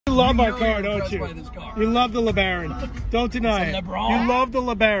You love our car, don't you? You love the LeBaron. Don't deny it. You love the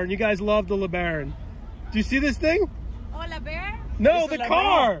LeBaron. You guys love the LeBaron. Do you see this thing? Oh, LeBaron? No, the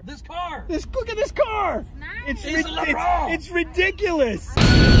car. This car. Look at this car. Nice. It's ridiculous.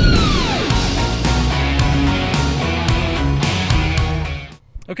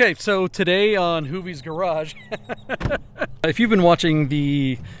 Okay, so today on Hoovies Garage, if you've been watching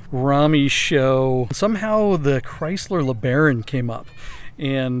the Romi Show, somehow the Chrysler LeBaron came up.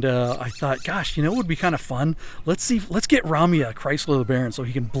 And I thought, gosh, you know, it would be kind of fun. Let's get Romi a Chrysler LeBaron so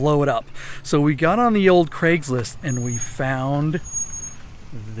he can blow it up. So we got on the old Craigslist and we found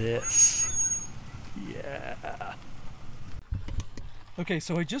this. Yeah. Okay,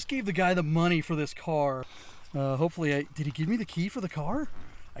 so I just gave the guy the money for this car. Hopefully, did he give me the key for the car?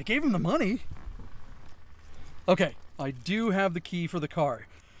 I gave him the money. Okay, I do have the key for the car.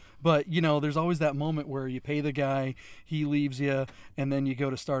 But, you know, there's always that moment where you pay the guy, he leaves you, and then you go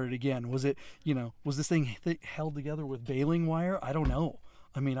to start it again. Was it, you know, was this thing held together with baling wire? I don't know.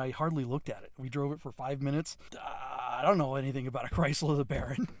 I mean, I hardly looked at it. We drove it for 5 minutes. I don't know anything about a Chrysler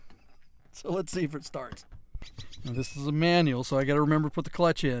LeBaron. So let's see if it starts. Now, this is a manual, so I got to remember to put the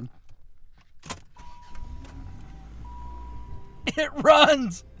clutch in. It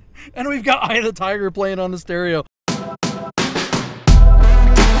runs! And we've got Eye of the Tiger playing on the stereo.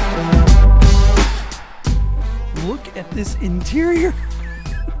 Look at this interior.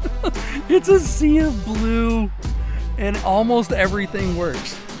 It's a sea of blue and almost everything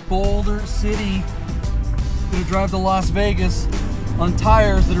works. Boulder City. Gonna drive to Las Vegas on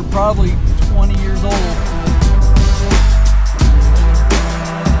tires that are probably 20 years old.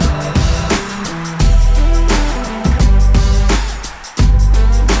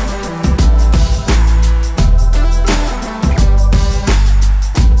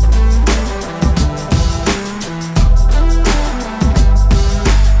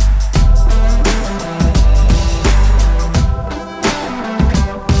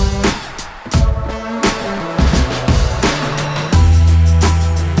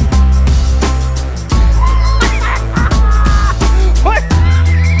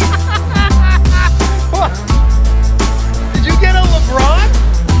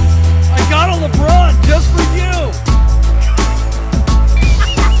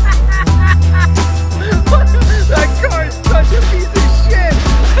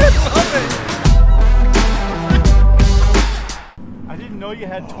 You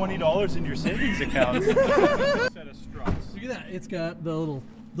had $20 in your savings account. Set of struts. Look at that. It's got the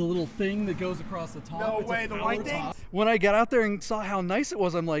little thing that goes across the top. No way, the white thing. When I got out there and saw how nice it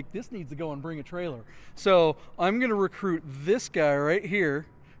was, I'm like, this needs to go and bring a trailer. So I'm gonna recruit this guy right here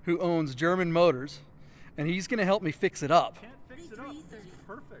who owns German Motors, and he's gonna help me fix it up. Can't fix it up. It's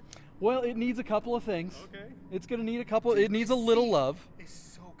perfect. Well, it needs a couple of things. Okay. It's gonna need a couple. It needs a little love. It's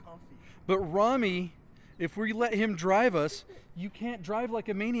so comfy. But Romi, if we let him drive us, you can't drive like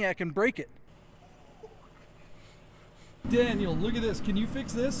a maniac and break it. Daniel, look at this. Can you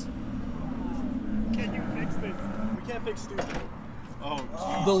fix this? Can you fix this? We can't fix stupid.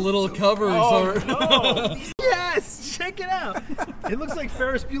 Oh, the little covers are. No. Yes, check it out. It looks like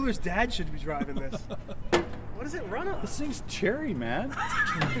Ferris Bueller's dad should be driving this. What does it run on? This thing's cherry, man.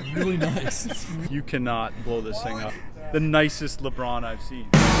 It's really nice. You cannot blow this thing up. The nicest LeBron I've seen.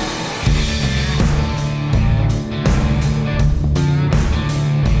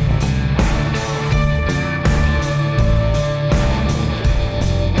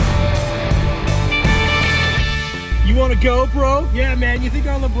 You want to go, bro? Yeah, man. You think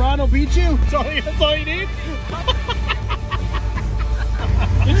our LeBron will beat you? That's all you need?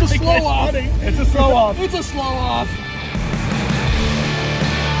 It's a slow off. It's a slow off. It's a slow off.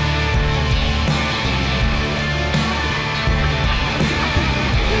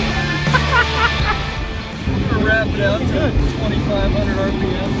 We're gonna wrap it out to 2,500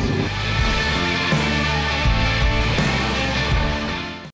 RPMs.